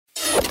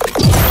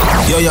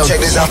Yo, check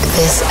this out.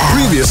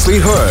 Previously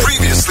heard.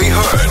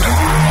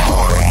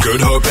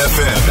 Good Hope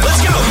FM.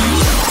 Let's go.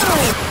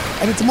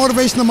 And it's a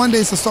Motivational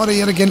Monday, so start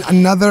yet again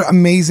another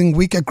amazing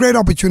week. A great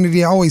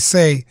opportunity. I always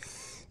say,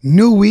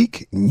 new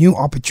week, new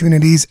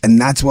opportunities,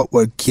 and that's what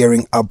we're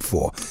gearing up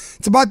for.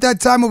 It's about that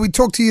time where we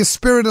talk to your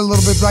spirit a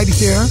little bit right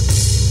here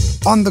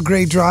on the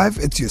Great Drive.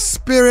 It's your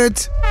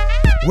spirit.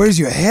 Where's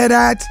your head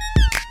at?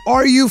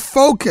 Are you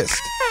focused?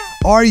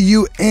 Are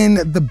you in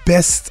the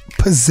best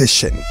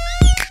position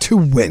to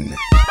win?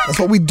 That's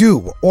what we do.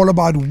 We're all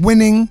about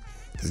winning.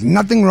 There's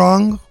nothing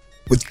wrong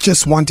with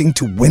just wanting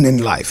to win in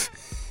life.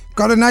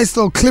 Got a nice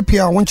little clip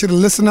here. I want you to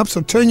listen up. So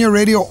turn your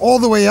radio all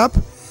the way up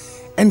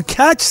and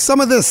catch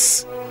some of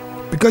this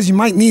because you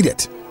might need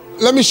it.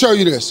 Let me show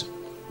you this.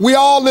 We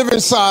all live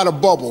inside a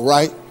bubble,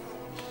 right?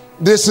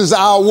 This is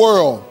our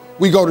world.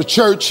 We go to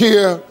church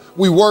here.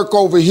 We work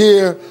over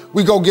here.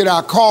 We go get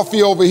our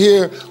coffee over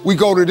here. We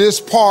go to this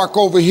park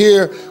over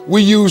here.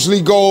 We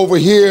usually go over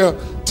here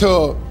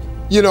to,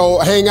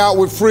 hang out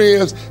with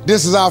friends.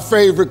 This is our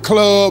favorite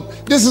club.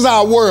 This is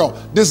our world.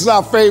 This is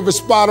our favorite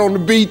spot on the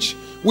beach.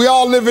 We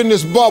all live in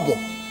this bubble.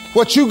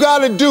 What you got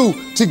to do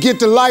to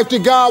get the life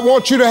that God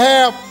wants you to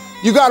have,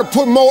 you got to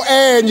put more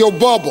air in your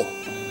bubble.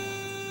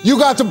 You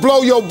got to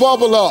blow your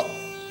bubble up.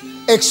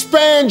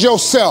 Expand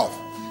yourself.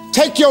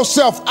 Take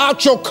yourself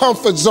out your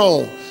comfort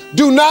zone.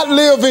 Do not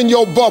live in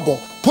your bubble.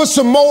 Put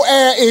some more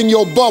air in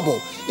your bubble.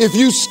 If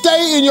you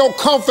stay in your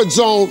comfort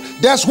zone,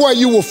 that's where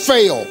you will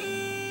fail.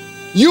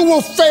 You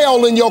will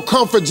fail in your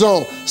comfort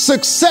zone.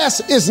 Success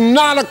is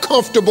not a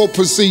comfortable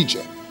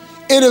procedure.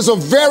 It is a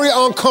very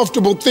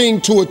uncomfortable thing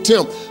to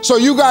attempt. So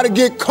you got to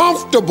get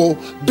comfortable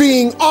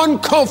being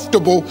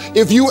uncomfortable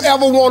if you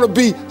ever want to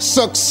be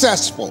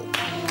successful.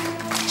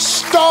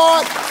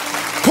 Start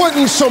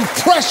putting some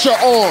pressure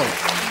on.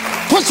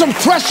 Put some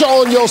pressure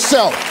on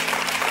yourself.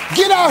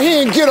 Get out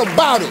here and get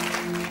about it.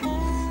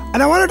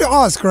 And I wanted to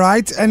ask,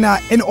 right? And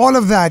in all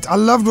of that, I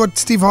loved what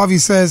Steve Harvey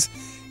says.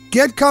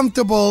 Get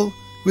comfortable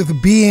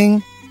with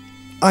being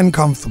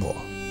uncomfortable.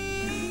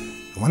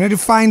 I wanted to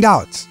find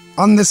out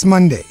on this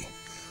Monday,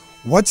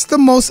 what's the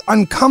most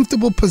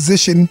uncomfortable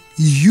position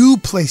you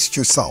placed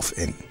yourself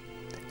in?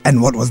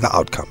 And what was the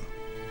outcome?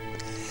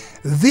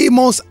 The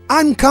most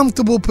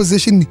uncomfortable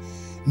position,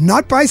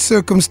 not by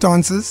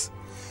circumstances,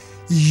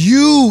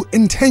 you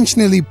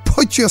intentionally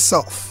put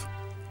yourself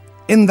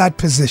in that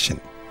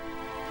position.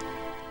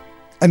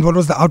 And what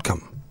was the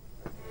outcome?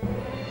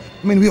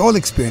 I mean, we all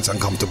experience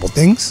uncomfortable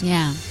things.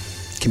 Yeah.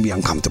 Can be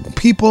uncomfortable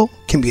people,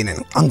 can be in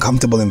an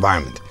uncomfortable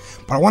environment.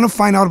 But I want to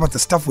find out about the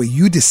stuff where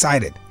you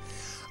decided,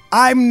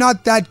 I'm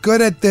not that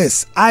good at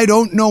this. I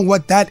don't know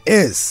what that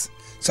is.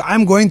 So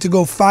I'm going to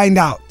go find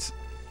out.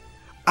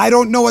 I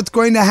don't know what's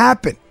going to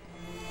happen.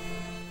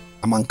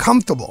 I'm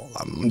uncomfortable.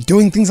 I'm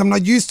doing things I'm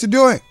not used to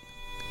doing.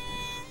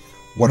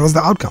 What was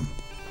the outcome?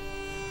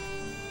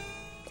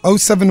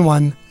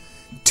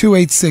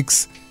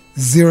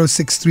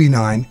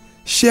 071-286-0639.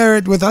 Share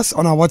it with us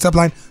on our WhatsApp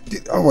line.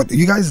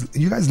 You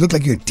guys look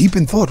like you're deep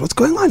in thought. What's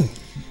going on?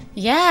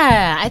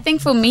 Yeah, I think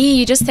for me,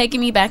 you're just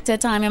taking me back to a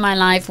time in my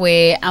life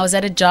where I was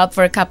at a job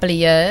for a couple of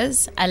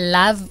years. I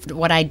loved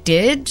what I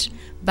did,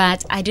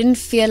 but I didn't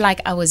feel like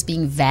I was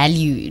being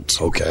valued.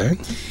 Okay.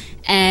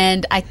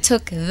 And I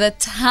took the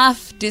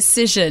tough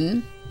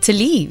decision to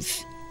leave.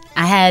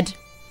 I had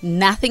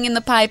nothing in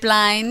the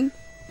pipeline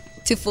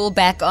to fall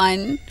back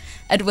on.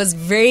 It was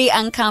very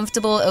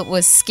uncomfortable. It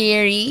was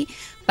scary.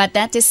 But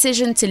that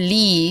decision to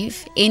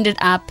leave ended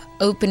up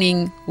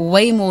opening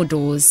way more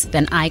doors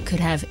than I could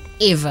have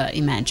ever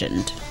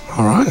imagined.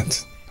 All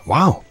right.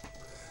 Wow.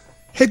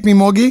 Hit me,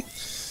 Mogi.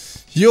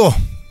 Yo,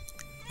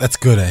 that's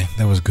good, eh?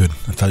 That was good.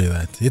 I'll tell you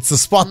that. It's the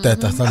spot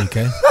that I tell you,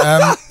 okay?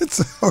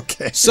 It's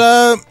okay.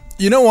 So,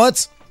 you know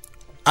what?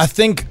 I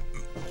think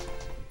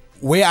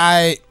where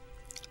I'm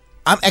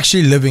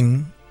actually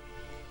living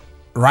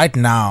right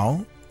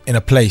now in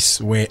a place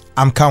where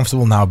I'm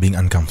comfortable now being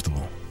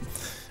uncomfortable.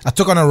 I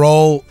took on a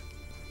role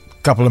a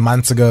couple of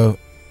months ago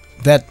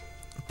that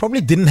probably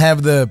didn't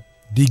have the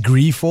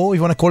degree for, if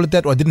you want to call it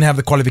that, or I didn't have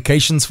the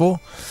qualifications for.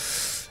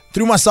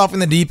 Threw myself in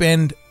the deep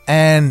end,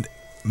 and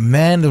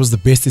man, it was the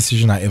best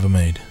decision I ever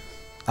made.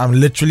 I'm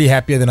literally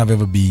happier than I've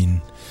ever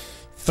been,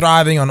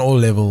 thriving on all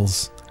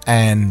levels,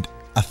 and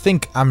I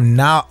think I'm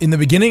now, in the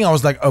beginning I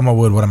was like, oh my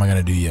word, what am I going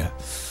to do here?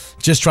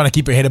 Just trying to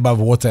keep your head above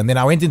water. And then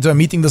I went into a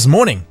meeting this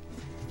morning,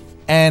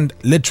 and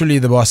literally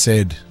the boss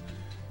said,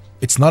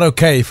 it's not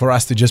okay for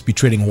us to just be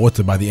treading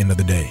water by the end of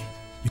the day.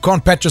 You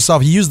can't pat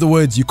yourself, he used the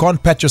words, you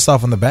can't pat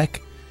yourself on the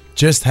back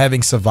just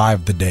having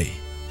survived the day.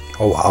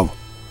 Oh, wow.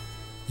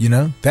 You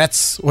know,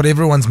 that's what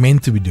everyone's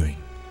meant to be doing.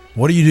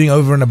 What are you doing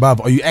over and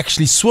above? Are you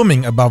actually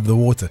swimming above the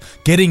water,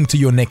 getting to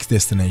your next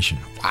destination?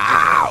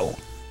 Wow.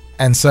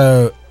 And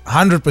so,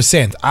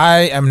 100%,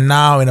 I am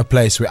now in a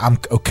place where I'm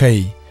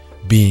okay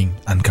being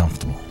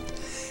uncomfortable.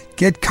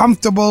 Get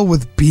comfortable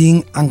with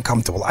being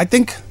uncomfortable. I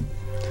think,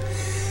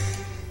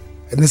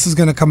 and this is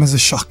going to come as a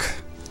shock.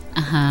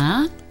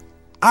 Uh-huh.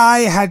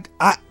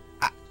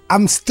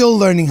 I'm still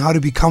learning how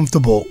to be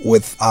comfortable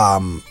with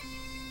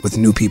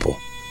new people.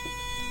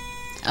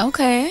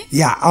 Okay.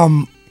 Yeah,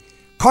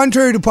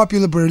 contrary to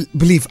popular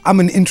belief, I'm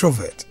an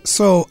introvert.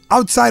 So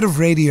outside of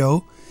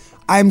radio,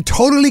 I'm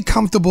totally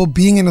comfortable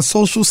being in a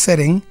social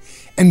setting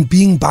and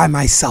being by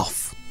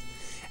myself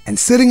and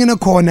sitting in a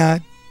corner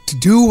to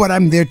do what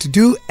I'm there to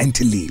do and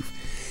to leave.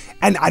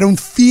 And I don't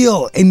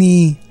feel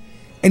any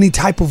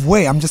type of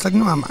way. I'm just like,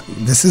 no,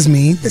 this is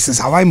me. This is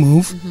how I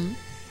move. Mm-hmm.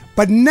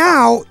 But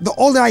now, the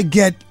older I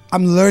get,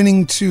 I'm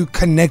learning to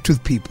connect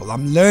with people.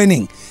 I'm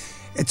learning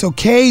it's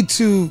okay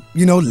to,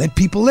 let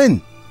people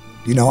in.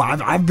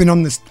 I've been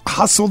on this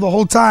hustle the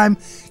whole time.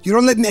 You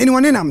don't let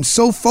anyone in. I'm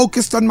so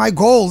focused on my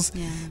goals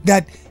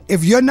that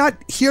if you're not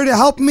here to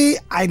help me,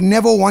 I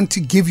never want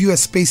to give you a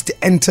space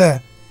to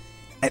enter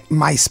at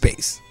my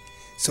space.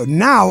 So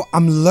now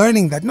I'm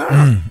learning that.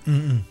 No.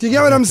 Do you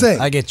get what I'm saying?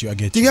 I get you.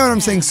 Do you get what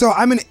I'm saying? So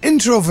I'm an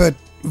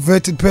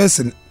introverted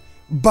person,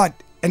 but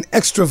an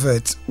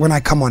extrovert when I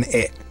come on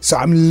air. So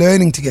I'm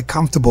learning to get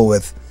comfortable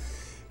with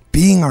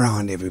being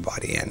around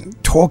everybody and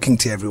talking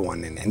to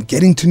everyone and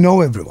getting to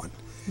know everyone.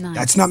 Nice.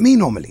 That's not me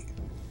normally.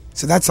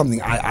 So that's something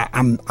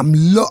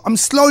I'm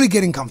slowly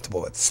getting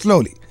comfortable with.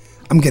 Slowly.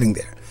 I'm getting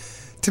there.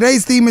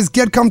 Today's theme is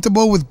get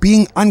comfortable with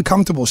being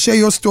uncomfortable. Share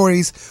your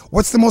stories.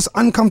 What's the most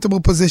uncomfortable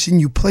position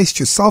you placed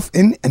yourself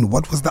in and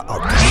what was the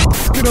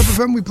outcome? Good Hope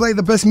FM, we play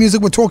the best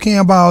music. We're talking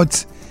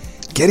about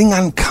getting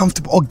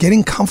uncomfortable or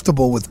getting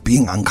comfortable with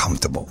being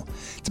uncomfortable.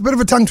 It's a bit of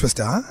a tongue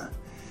twister, huh?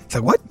 It's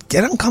like, what?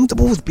 Get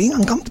uncomfortable with being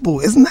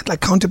uncomfortable. Isn't that like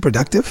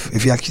counterproductive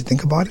if you actually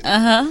think about it?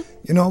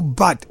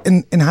 But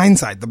in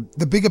hindsight,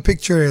 the bigger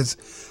picture is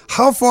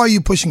how far are you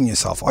pushing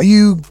yourself? Are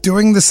you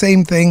doing the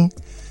same thing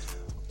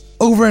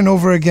over and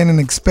over again and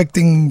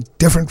expecting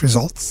different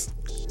results?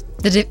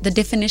 The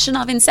definition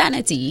of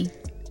insanity.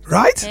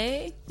 Right?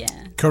 Okay.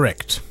 Yeah.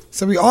 Correct.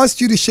 So we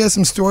asked you to share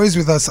some stories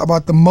with us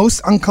about the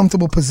most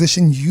uncomfortable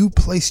position you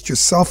placed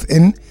yourself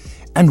in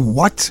and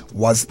what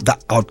was the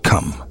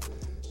outcome.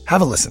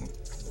 Have a listen.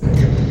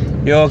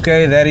 You're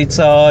okay, that it's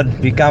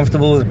hard. Be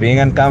comfortable with being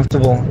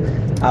uncomfortable.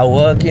 I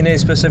work in a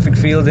specific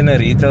field in a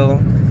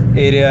retail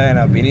area and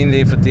I've been in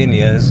there for 10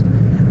 years.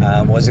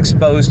 Was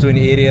exposed to an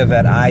area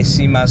that I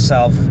see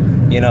myself,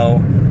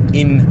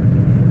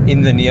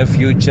 in the near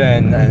future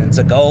and it's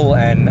a goal,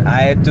 and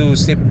I had to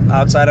step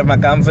outside of my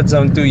comfort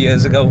zone 2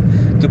 years ago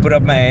to put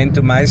up my hand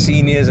to my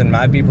seniors and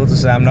my people to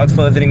say I'm not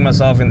furthering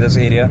myself in this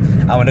area.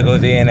 I want to go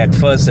there, and at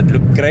first it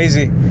looked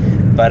crazy,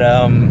 but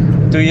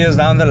 2 years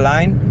down the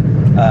line,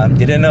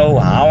 didn't know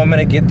how I'm going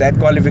to get that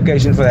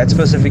qualification for that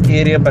specific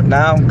area, but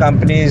now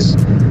companies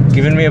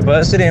giving me a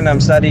bursary and I'm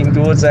studying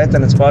towards that,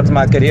 and it's part of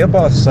my career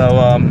path.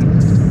 So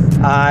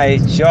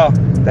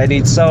that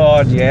it's so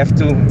hard. You have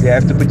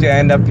to put your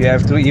hand up. You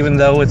have to, even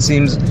though it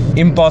seems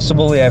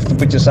impossible, you have to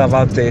put yourself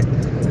out there.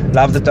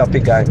 Love the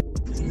topic, guys.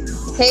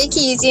 Hey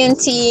Kizzy and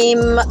team,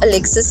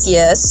 Alexis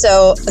here.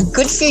 So a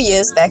good few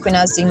years back when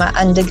I was doing my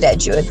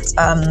undergraduate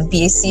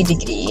BSc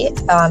degree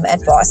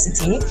at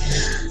Varsity,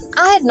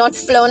 I had not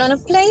flown on a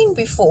plane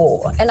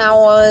before, and I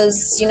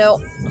was,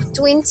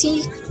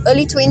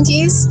 early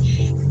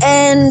 20s,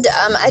 and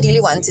I really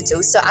wanted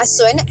to. So I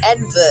saw an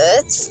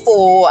advert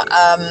for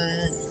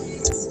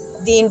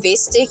the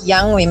Investec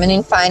Young Women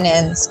in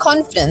Finance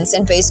conference,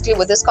 and basically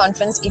with this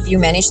conference, if you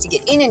managed to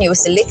get in and you were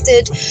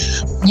selected,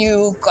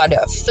 you got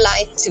a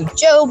flight to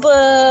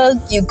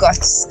Joburg, you got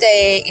to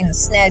stay in the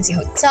Snazzy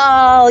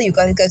Hotel, you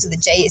got to go to the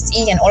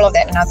JSE and all of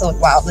that. And I thought,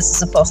 wow, this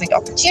is a perfect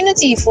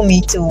opportunity for me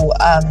to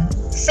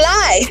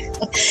fly.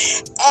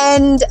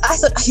 And I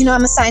thought,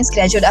 I'm a science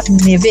graduate, I've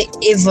never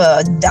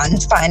ever done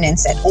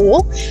finance at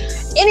all.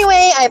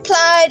 Anyway, I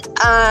applied,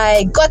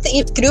 I got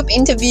the group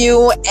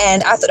interview,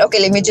 and I thought, okay,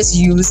 let me just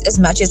use as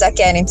much as I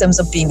can in terms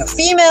of being a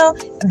female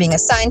and being a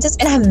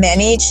scientist. And I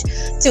managed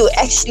to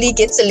actually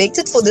get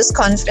selected for this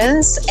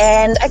conference,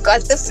 and I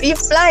got the free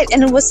flight.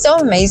 And it was so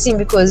amazing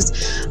because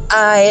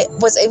I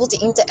was able to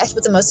interact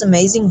with the most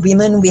amazing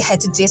women. We had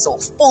to dress all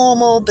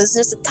formal,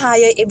 business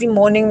attire every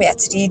morning. We had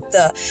to read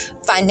the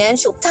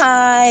Financial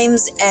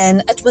Times,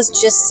 and it was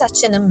just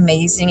such an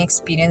amazing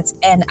experience.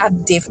 And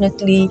I've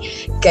definitely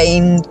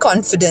gained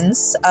confidence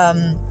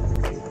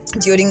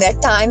during that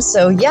time.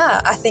 So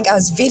yeah, I think I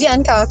was very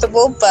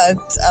uncomfortable, but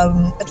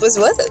it was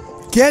worth it.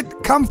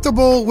 Get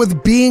comfortable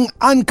with being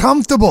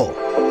uncomfortable.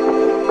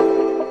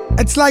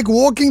 It's like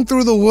walking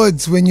through the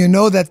woods when you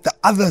know that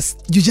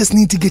you just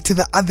need to get to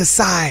the other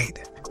side.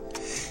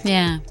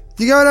 Yeah.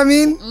 You get what I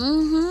mean?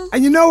 Mm-hmm.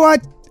 And you know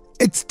what?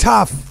 It's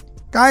tough.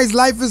 Guys,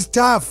 life is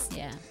tough.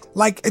 Yeah.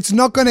 Like, it's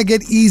not going to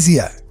get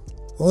easier.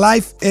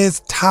 Life is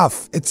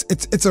tough.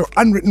 It's an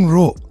unwritten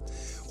rule.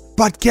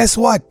 But guess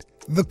what?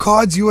 The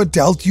cards you are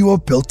dealt, you are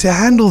built to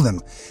handle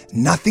them.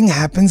 Nothing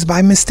happens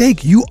by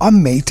mistake. You are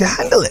made to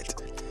handle it.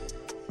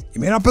 You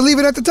may not believe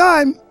it at the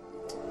time,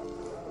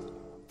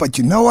 but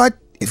you know what?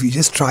 If you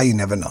just try, you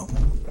never know.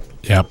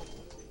 Yep.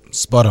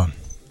 Spot on.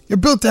 You're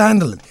built to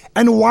handle it.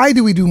 And why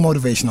do we do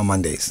Motivational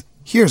Mondays?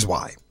 Here's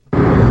why.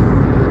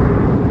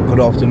 Good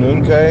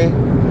afternoon, Kay,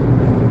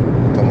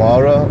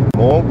 Tamara,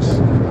 Morgs.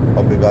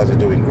 Hope you guys are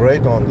doing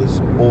great on this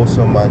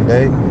awesome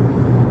Monday.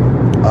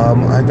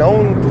 I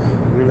don't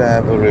really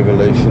have a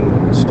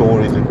revelation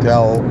story to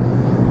tell,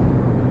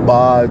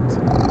 but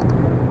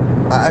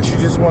I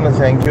actually just want to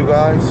thank you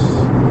guys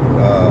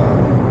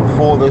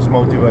for this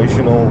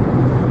motivational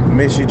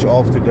message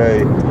of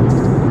today,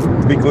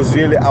 because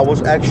really I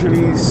was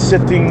actually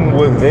sitting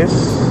with this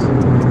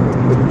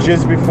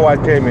just before I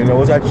came in. It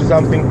was actually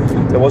something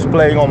that was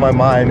playing on my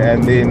mind,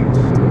 and then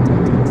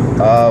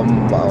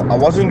I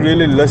wasn't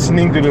really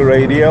listening to the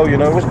radio, you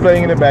know, it was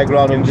playing in the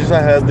background, and just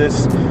I heard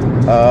this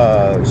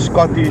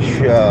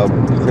Scottish, I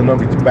don't know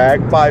if it's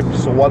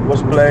bagpipes or what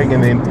was playing,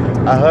 and then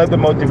I heard the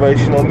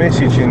motivational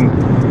message, and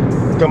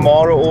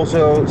Tamara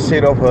also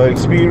said of her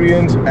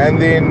experience,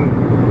 and then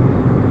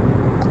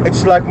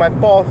it's like my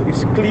path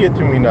is clear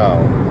to me now,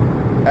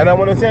 and I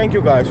want to thank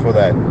you guys for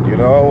that, you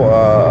know.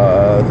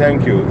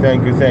 Thank you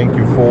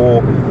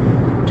for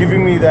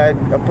giving me that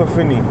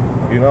epiphany,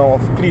 you know,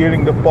 of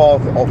clearing the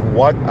path of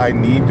what I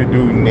need to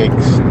do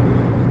next.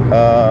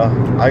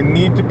 I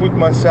need to put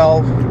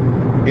myself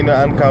in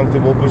an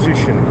uncomfortable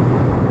position,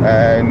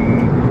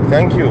 and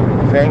thank you.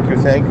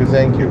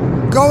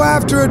 Go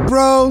after it,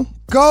 bro.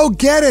 Go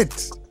get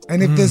it.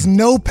 And if there's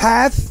no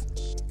path,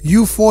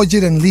 you forge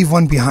it and leave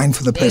one behind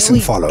for the person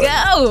following.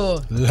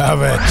 Go.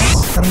 Love it.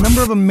 Got a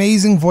number of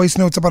amazing voice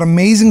notes about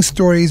amazing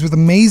stories with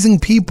amazing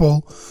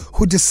people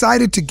who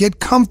decided to get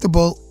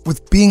comfortable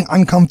with being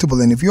uncomfortable.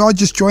 And if you are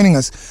just joining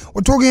us,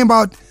 we're talking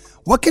about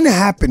what can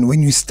happen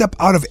when you step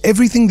out of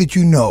everything that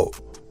you know.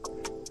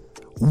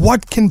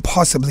 What can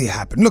possibly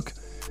happen? Look,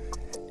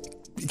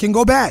 it can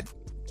go bad.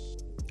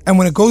 And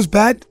when it goes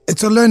bad,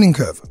 it's a learning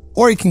curve.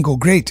 Or it can go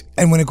great.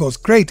 And when it goes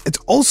great, it's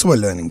also a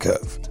learning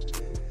curve.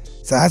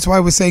 So that's why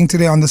we're saying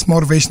today on this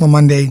Motivational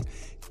Monday,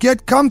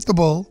 get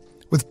comfortable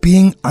with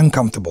being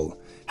uncomfortable.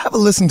 Have a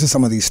listen to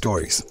some of these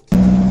stories.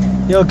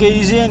 Yo,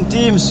 KZ and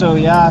team. So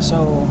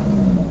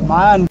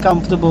my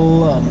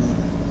uncomfortable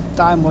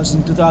time was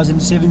in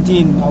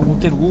 2017. I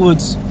worked at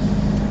Woolworths,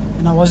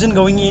 and I wasn't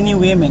going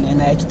anywhere, man.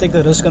 And I had to take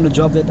a risk on a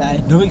job that I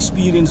had no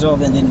experience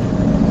of. And then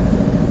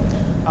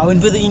I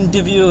went for the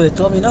interview. They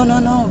told me, no,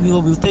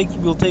 we'll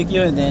take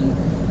you. And then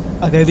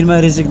I gave in my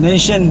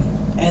resignation,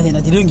 and then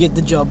I didn't get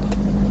the job.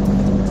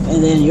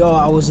 And then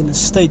I was in a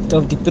state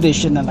of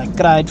depression, and I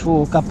cried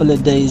for a couple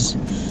of days.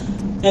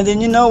 And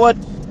then you know what?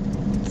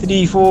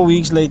 3-4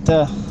 weeks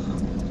later,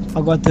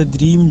 I got the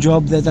dream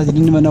job that I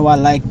didn't even know I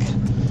like.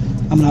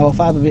 I'm now a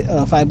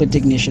fiber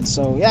technician.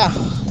 So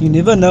you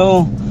never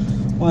know.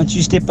 Once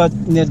you step out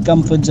in that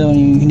comfort zone,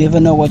 you never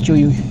know what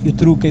your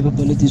true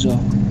capabilities are.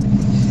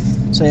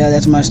 So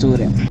that's my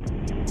story.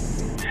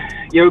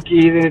 Yo,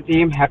 Keys and the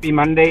team, happy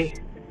Monday.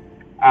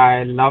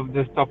 I love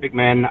this topic,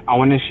 man. I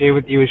want to share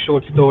with you a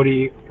short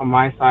story from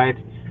my side.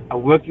 I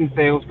worked in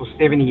sales for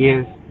 7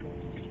 years,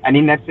 and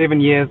in that 7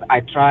 years,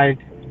 I tried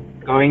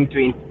going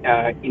to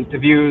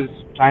interviews,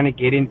 trying to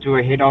get into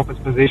a head office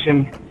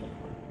position.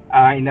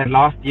 In that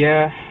last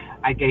year,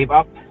 I gave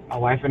up. My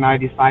wife and I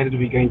decided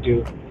we were going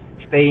to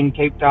stay in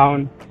Cape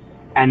Town,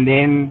 and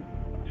then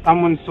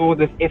someone saw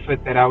this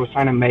effort that I was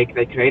trying to make.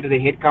 They created a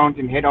headcount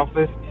in head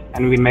office,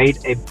 and we made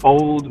a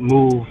bold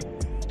move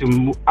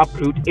to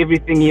uproot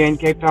everything here in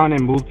Cape Town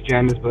and move to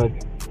Johannesburg.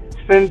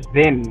 Since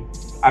then,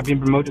 I've been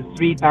promoted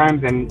 3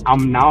 times, and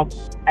I'm now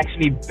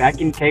actually back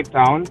in Cape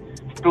Town,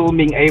 still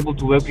being able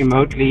to work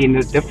remotely in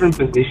a different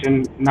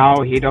position,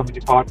 now head of a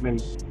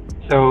department.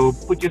 So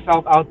put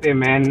yourself out there,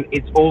 man.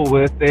 It's all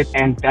worth it,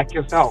 and back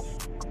yourself.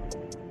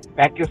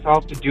 Back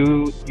yourself to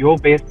do your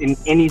best in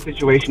any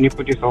situation you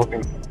put yourself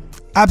in.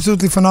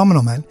 Absolutely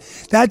phenomenal, man.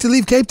 They had to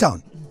leave Cape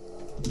Town.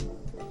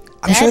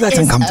 I'm sure that's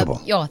uncomfortable.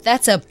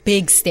 That's a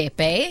big step,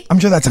 eh? I'm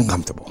sure that's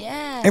uncomfortable.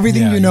 Yeah.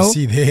 Everything you know. You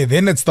see there,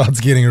 then it starts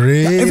getting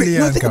really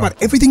uncomfortable. Think about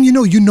it. Everything you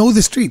know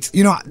the streets.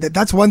 You know,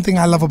 that's one thing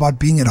I love about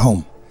being at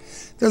home.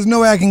 There's no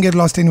way I can get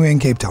lost anywhere in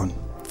Cape Town.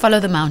 Follow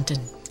the mountain.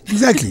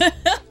 Exactly.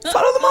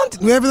 Follow the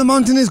mountain. Wherever the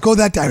mountain is, go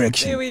that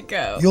direction. There we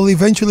go. You'll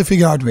eventually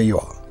figure out where you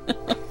are.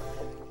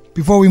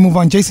 Before we move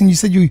on, Jason, you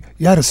said you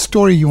had a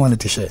story you wanted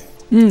to share.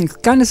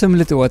 Kind of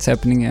similar to what's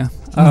happening here.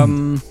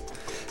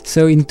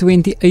 So in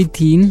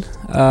 2018,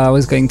 I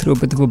was going through a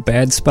bit of a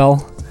bad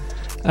spell.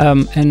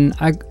 And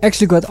I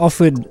actually got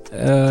offered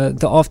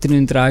the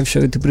afternoon drive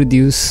show to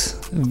produce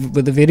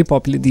with a very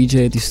popular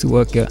DJ that used to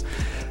work here.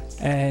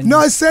 And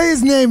no, say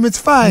his name. It's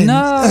fine. No,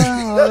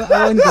 I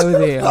won't go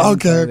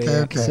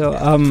there. Okay. So,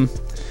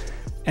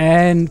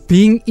 and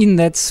being in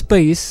that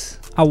space,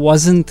 I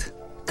wasn't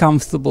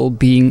comfortable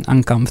being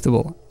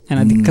uncomfortable, and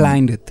I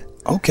declined it.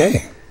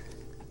 Okay.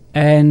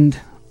 And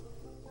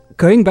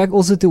going back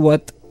also to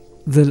what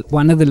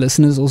one of the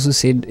listeners also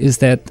said is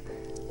that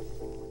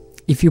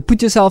if you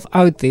put yourself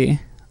out there,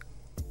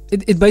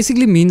 it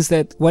basically means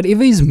that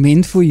whatever is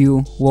meant for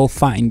you will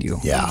find you.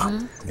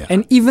 Yeah.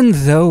 And even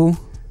though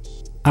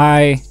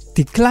I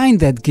declined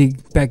that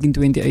gig back in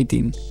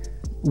 2018,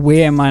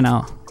 where am I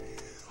now?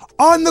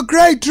 On the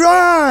Great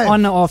Drive!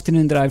 On the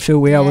afternoon drive show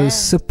where I was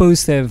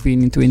supposed to have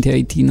been in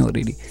 2018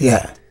 already.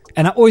 Yeah.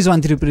 And I always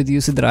wanted to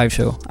produce a drive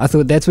show. I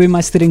thought that's where my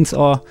strengths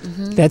are.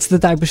 That's the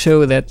type of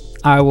show that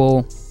I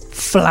will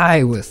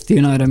fly with. Do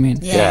you know what I mean?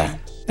 Yeah.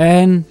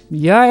 And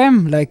yeah, I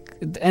am like,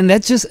 and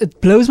that just,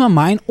 it blows my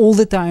mind all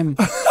the time.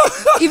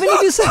 Even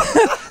if you say,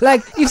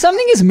 like, if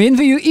something is meant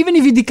for you, even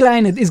if you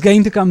decline it, it's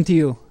going to come to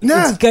you.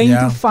 Yeah. It's going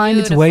to find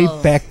its way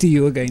back to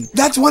you again.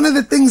 That's one of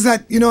the things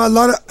that, you know, a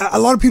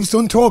lot of people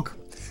don't talk.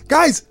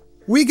 Guys,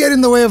 we get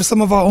in the way of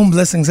some of our own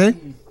blessings, eh?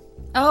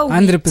 Oh,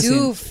 100%. we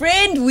do.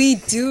 Friend, we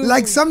do.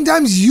 Like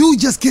sometimes you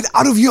just get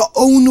out of your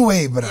own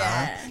way, bruh.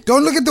 Yeah.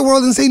 Don't look at the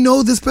world and say,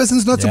 no, this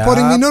person's not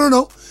supporting me.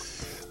 No.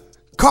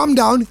 Calm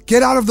down,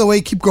 get out of the way,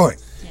 keep going.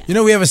 Yeah. You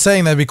know, we have a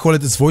saying that we call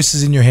it, it's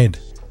voices in your head.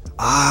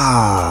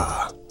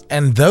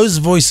 And those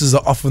voices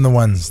are often the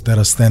ones that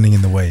are standing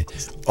in the way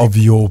of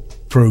your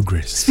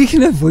progress.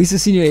 Speaking of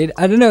voices in your head,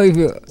 I don't know if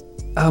you,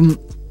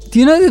 do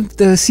you know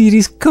the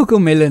series Coco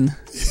Melon?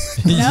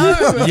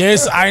 No.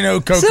 Yes, I know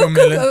Coco So,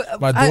 Melon.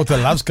 My daughter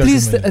loves Coco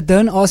Please Melon.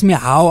 don't ask me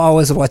how I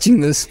was watching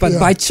this, but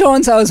by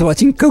chance I was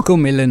watching Coco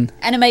Melon.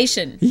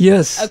 Animation.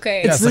 Yes.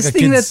 Okay. It's Yeah, this it's like a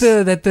thing kids-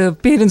 that the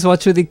parents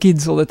watch with the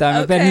kids all the time.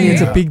 Okay. Apparently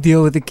it's Yeah. a big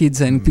deal with the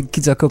kids, and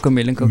kids are Coco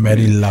Melon.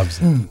 Maddie loves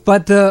it.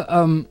 But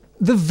the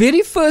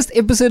very first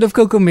episode of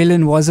Coco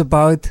Melon was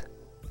about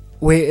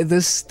where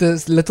this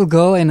little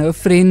girl and her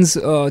friends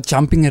are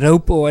jumping a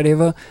rope or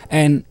whatever,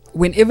 and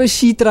whenever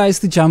she tries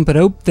to jump a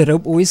rope, the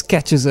rope always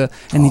catches her,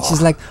 and then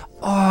she's like,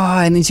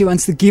 and then she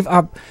wants to give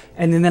up,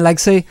 and then they like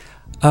say,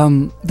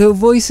 the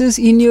voices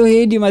in your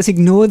head, you must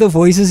ignore the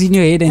voices in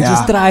your head and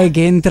just try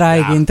again,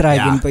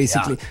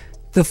 basically.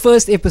 The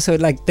first episode,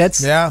 like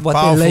that's what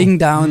powerful. they're laying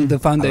down the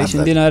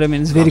foundation. Do you know what I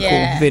mean? It's very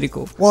cool, very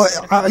cool. Well,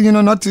 you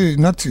know, not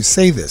to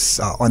say this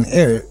on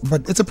air,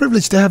 but it's a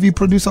privilege to have you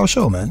produce our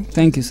show, man.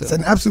 Thank you, sir. It's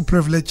an absolute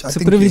privilege. It's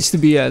a privilege to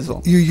be here as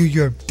well.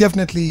 You're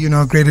definitely, you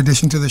know, a great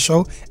addition to the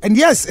show. And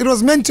yes, it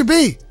was meant to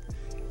be.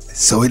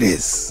 So it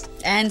is.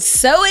 And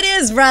so it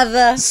is,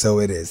 brother. So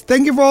it is.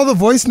 Thank you for all the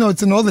voice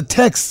notes and all the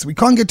texts. We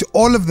can't get to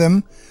all of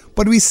them,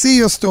 but we see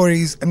your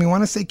stories and we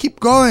want to say keep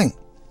going.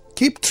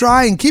 Keep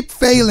trying, keep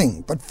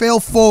failing, but fail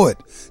forward.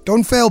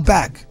 Don't fail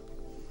back.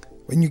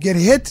 When you get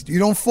hit, you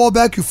don't fall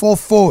back, you fall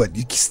forward.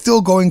 You're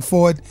still going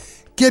forward.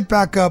 Get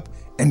back up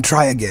and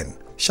try again.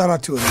 Shout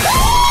out to it. Feel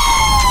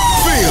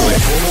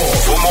it.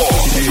 For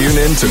more, tune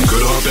in to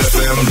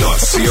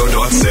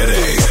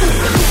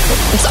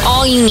goodhopefm.co.za. It's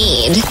all you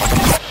need.